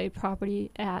real estate property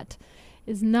at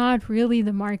is not really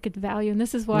the market value. And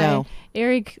this is why No.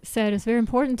 Eric said it's very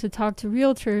important to talk to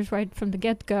realtors right from the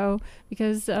get-go,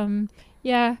 because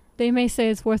they may say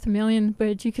it's worth $1 million,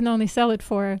 but you can only sell it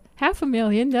for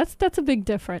 $500,000. That's a big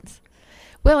difference.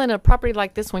 Well, in a property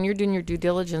like this, when you're doing your due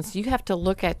diligence, you have to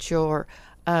look at your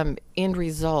end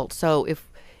result. So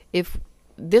if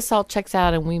this all checks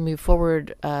out and we move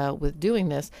forward with doing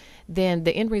this, then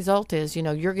the end result is,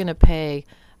 you're going to pay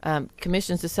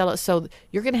commissions to sell it. So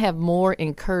you're going to have more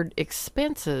incurred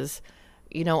expenses,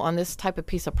 on this type of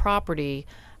piece of property.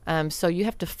 So you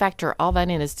have to factor all that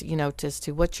in as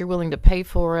to what you're willing to pay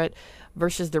for it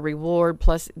versus the reward.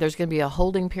 Plus, there's going to be a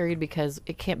holding period because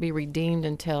it can't be redeemed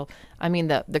until,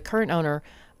 the current owner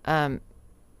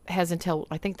has until,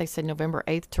 I think they said November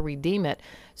 8th to redeem it.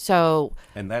 So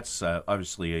And that's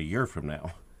obviously a year from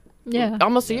now. Yeah.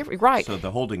 almost a year, right? So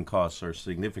the holding costs are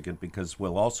significant because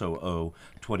we'll also owe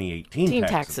 2018 Teen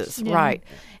taxes. Yeah. right?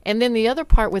 And then the other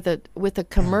part with a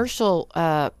commercial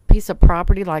piece of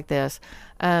property like this,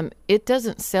 it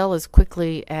doesn't sell as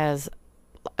quickly as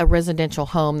a residential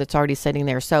home that's already sitting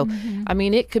there. So,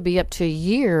 it could be up to a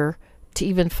year to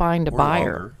even find a Or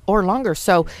buyer longer. or longer.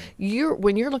 So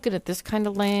when you're looking at this kind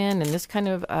of land and this kind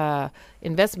of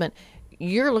investment,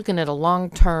 you're looking at a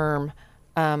long-term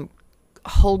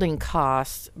holding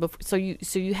costs. So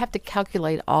you have to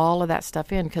calculate all of that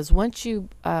stuff in, because once you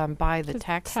buy the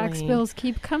tax lien, bills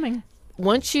keep coming.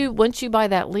 once you buy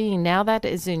that lien, now that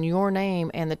is in your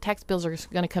name, and the tax bills are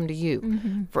going to come to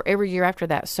you for every year after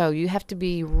that. So you have to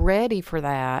be ready for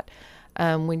that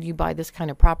when you buy this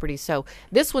kind of property. So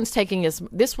this one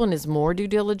is more due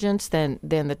diligence than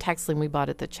the tax lien we bought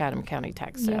at the Chatham County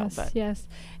tax sale. Yes.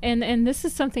 And this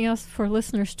is something else for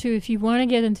listeners too. If you want to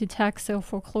get into tax sale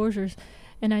foreclosures,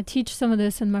 and I teach some of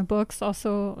this in my books,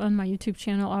 also on my YouTube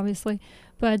channel, obviously,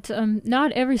 but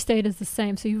not every state is the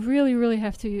same. So you really, really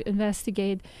have to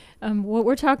investigate. What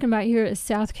we're talking about here is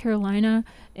South Carolina,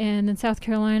 and in South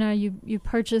Carolina, you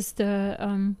purchase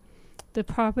the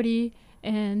property,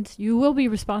 and you will be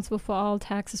responsible for all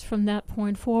taxes from that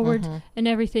point forward and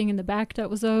everything in the back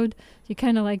that was owed. You're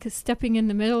kind of like stepping in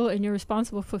the middle, and you're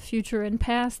responsible for future and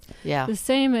past. Yeah. The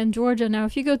same in Georgia. Now,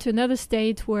 if you go to another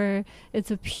state where it's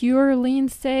a pure lien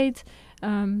state,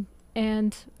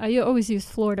 and I always use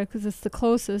Florida because it's the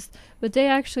closest, but they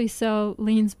actually sell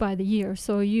liens by the year.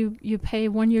 So you pay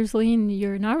 1 year's lien,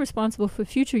 you're not responsible for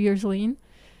future year's lien.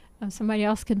 Somebody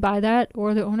else can buy that,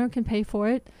 or the owner can pay for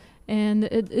it. And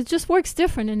it just works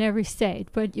different in every state.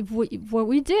 But what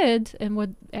we did, and what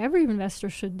every investor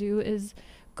should do, is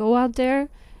go out there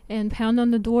and pound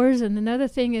on the doors. And another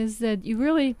thing is that you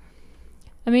really,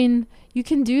 you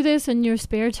can do this in your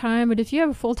spare time, but if you have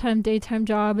a full-time daytime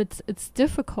job, it's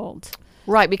difficult.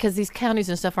 Right, because these counties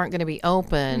and stuff aren't going to be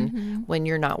open when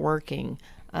you're not working.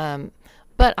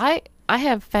 But I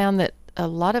have found that a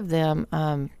lot of them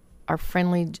are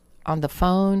friendly on the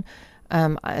phone.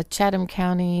 Chatham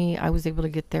County, I was able to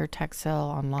get their tax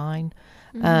sale online.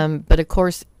 But of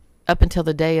course, up until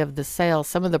the day of the sale,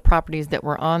 some of the properties that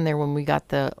were on there when we got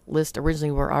the list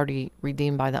originally were already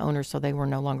redeemed by the owners, so they were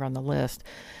no longer on the list.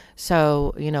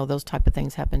 So, those type of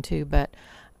things happen too. But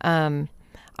I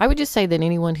would just say that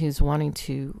anyone who's wanting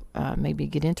to maybe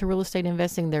get into real estate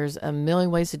investing, there's a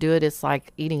million ways to do it. It's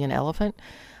like eating an elephant.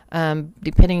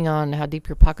 Depending on how deep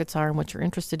your pockets are and what you're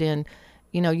interested in,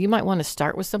 you might want to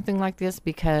start with something like this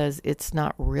because it's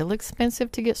not real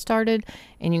expensive to get started,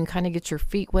 and you can kind of get your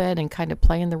feet wet and kind of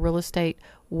play in the real estate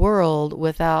world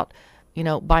without,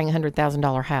 buying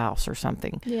 $100,000 house or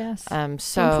something. Yes.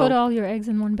 So don't put all your eggs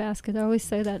in one basket. I always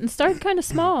say that, and start kind of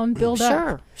small and build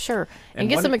up. Sure, and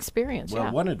get some experience.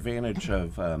 Well, one advantage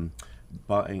of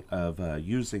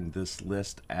using this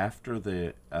list after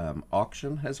the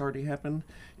auction has already happened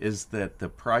is that the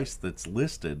price that's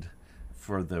listed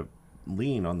for the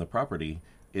lien on the property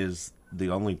is the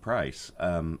only price.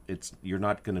 You're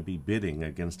not going to be bidding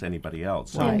against anybody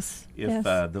else. So yes.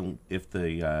 if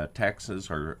the taxes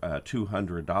are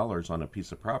 $200 on a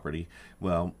piece of property,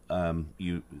 well,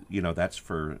 that's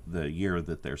for the year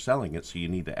that they're selling it. So you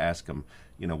need to ask them,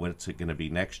 what's it going to be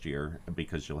next year,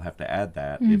 because you'll have to add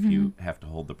that if you have to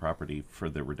hold the property for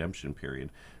the redemption period.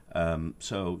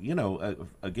 So,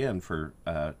 again, for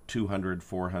 $200,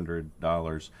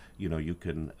 $400, you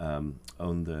can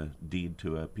own the deed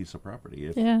to a piece of property.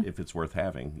 If it's worth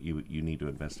having, you need to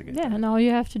investigate. Yeah, that. and all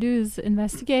you have to do is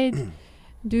investigate,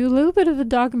 do a little bit of a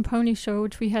dog and pony show,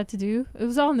 which we had to do. It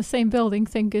was all in the same building,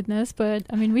 thank goodness. But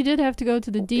we did have to go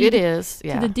to the deed. It is,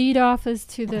 yeah. To the deed office,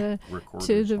 to the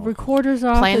recorder's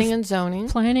office, planning and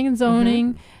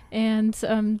zoning.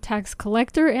 And tax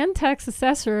collector and tax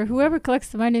assessor. Whoever collects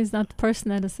the money is not the person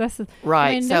that assesses.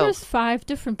 Right. There was 5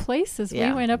 different places. Yeah.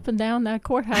 We went up and down that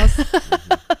courthouse.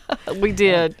 We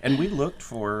did. And we looked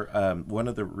for, one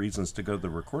of the reasons to go to the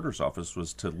recorder's office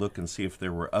was to look and see if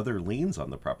there were other liens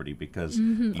on the property, because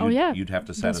you'd have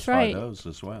to satisfy those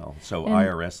as well. So and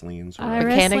IRS liens. Or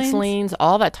mechanics liens,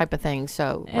 all that type of thing.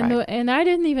 So, and I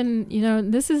didn't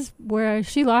even, this is where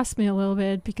she lost me a little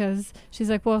bit, because she's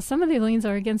like, well, some of the liens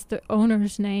are against the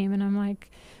owner's name. And I'm like,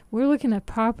 we're looking at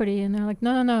property. And they're like,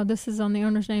 no, this is on the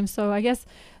owner's name. So I guess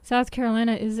South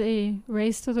Carolina is a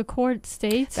race to the court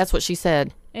state. That's what she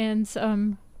said. And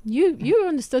you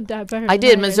understood that better. I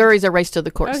did. Missouri's a race to the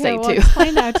court state, well, too.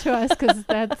 Explain that to us, because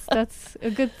that's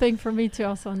a good thing for me to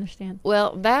also understand.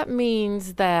 Well, that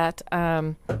means that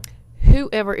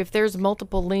whoever, if there's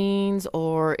multiple liens,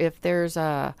 or if there's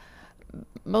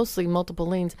mostly multiple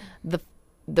liens,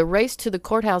 the race to the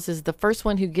courthouse is the first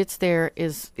one who gets there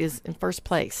is in first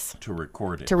place. To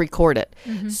record it.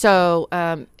 Mm-hmm.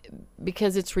 So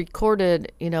because it's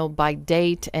recorded, by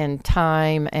date and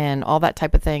time and all that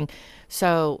type of thing.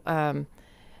 So,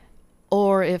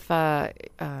 or if,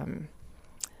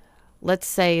 let's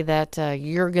say that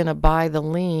you're going to buy the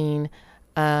lien,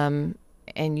 and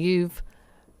you're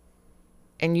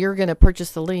going to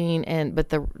purchase the lien, but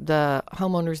the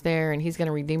homeowner's there and he's going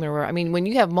to redeem it. When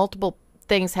you have multiple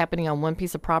things happening on one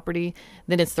piece of property,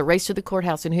 then it's the race to the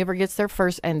courthouse, and whoever gets there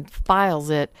first and files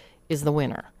it is the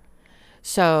winner.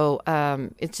 So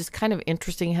it's just kind of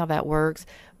interesting how that works.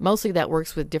 Mostly that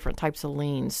works with different types of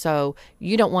liens. So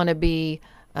you don't want to be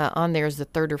on there as the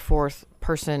third or fourth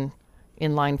person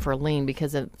in line for a lien,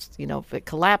 because if it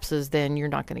collapses, then you're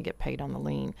not going to get paid on the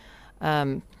lien.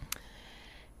 And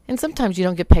sometimes you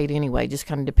don't get paid anyway. It just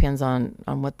kind of depends on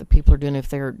what the people are doing, if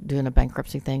they're doing a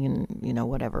bankruptcy thing and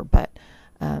whatever. But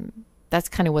that's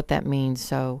kind of what that means.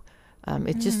 So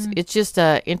it's just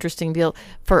a interesting deal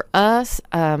for us.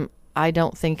 I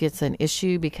don't think it's an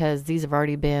issue, because these have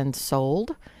already been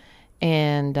sold.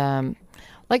 And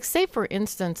like, say for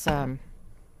instance,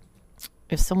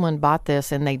 if someone bought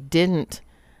this and they didn't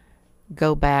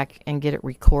go back and get it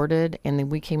recorded, and then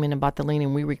we came in and bought the lien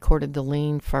and we recorded the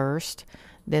lien first,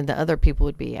 then the other people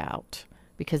would be out,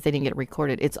 because they didn't get it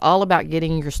recorded. It's all about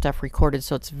getting your stuff recorded.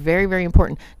 So it's very, very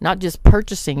important, not just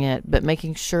purchasing it, but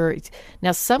making sure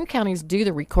now some counties do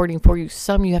the recording for you.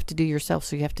 Some you have to do yourself.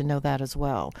 So you have to know that as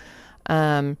well.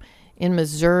 In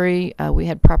Missouri, we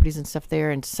had properties and stuff there.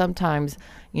 And sometimes,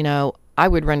 I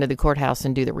would run to the courthouse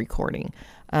and do the recording.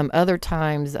 Other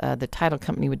times, the title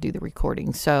company would do the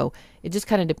recording. So it just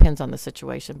kind of depends on the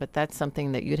situation. But that's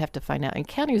something that you'd have to find out. And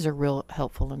counties are real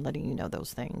helpful in letting you know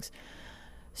those things.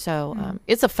 So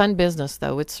it's a fun business,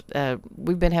 though.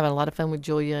 We've been having a lot of fun with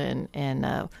Julia,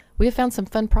 and we have found some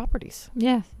fun properties.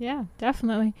 Yeah,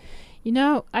 definitely.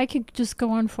 I could just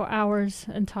go on for hours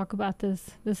and talk about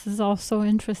this. This is all so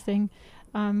interesting.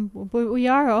 But we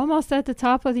are almost at the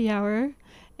top of the hour.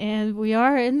 And we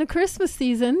are in the Christmas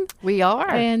season. We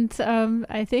are. And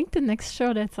I think the next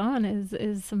show that's on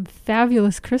is some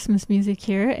fabulous Christmas music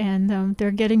here. And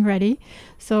they're getting ready.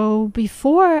 So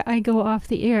before I go off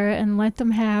the air and let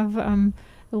them have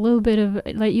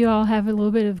let you all have a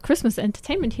little bit of Christmas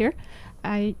entertainment here,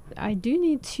 I do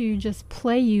need to just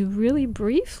play you really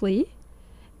briefly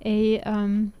a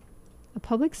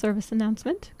public service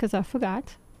announcement, because I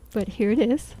forgot. But here it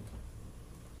is.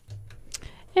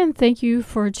 And thank you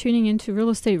for tuning into Real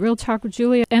Estate Real Talk with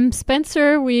Julia M.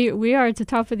 Spencer. We are at the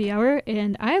top of the hour,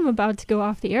 and I am about to go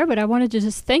off the air, but I wanted to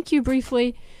just thank you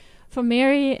briefly for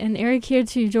Mary and Eric here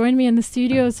to join me in the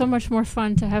studio. It's so much more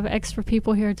fun to have extra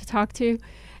people here to talk to.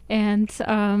 And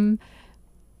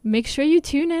make sure you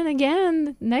tune in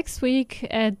again next week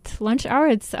at lunch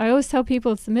hour. I always tell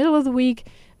people it's the middle of the week,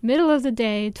 middle of the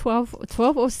day,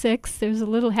 12:06. There's a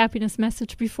little happiness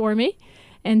message before me.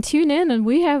 And tune in, and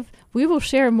we will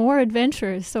share more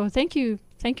adventures. So thank you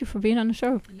for being on the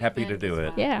show. Happy to do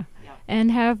it. Yeah. And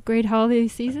have great holiday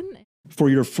season. For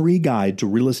your free guide to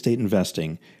real estate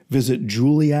investing, visit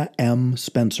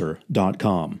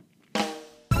juliamspencer.com.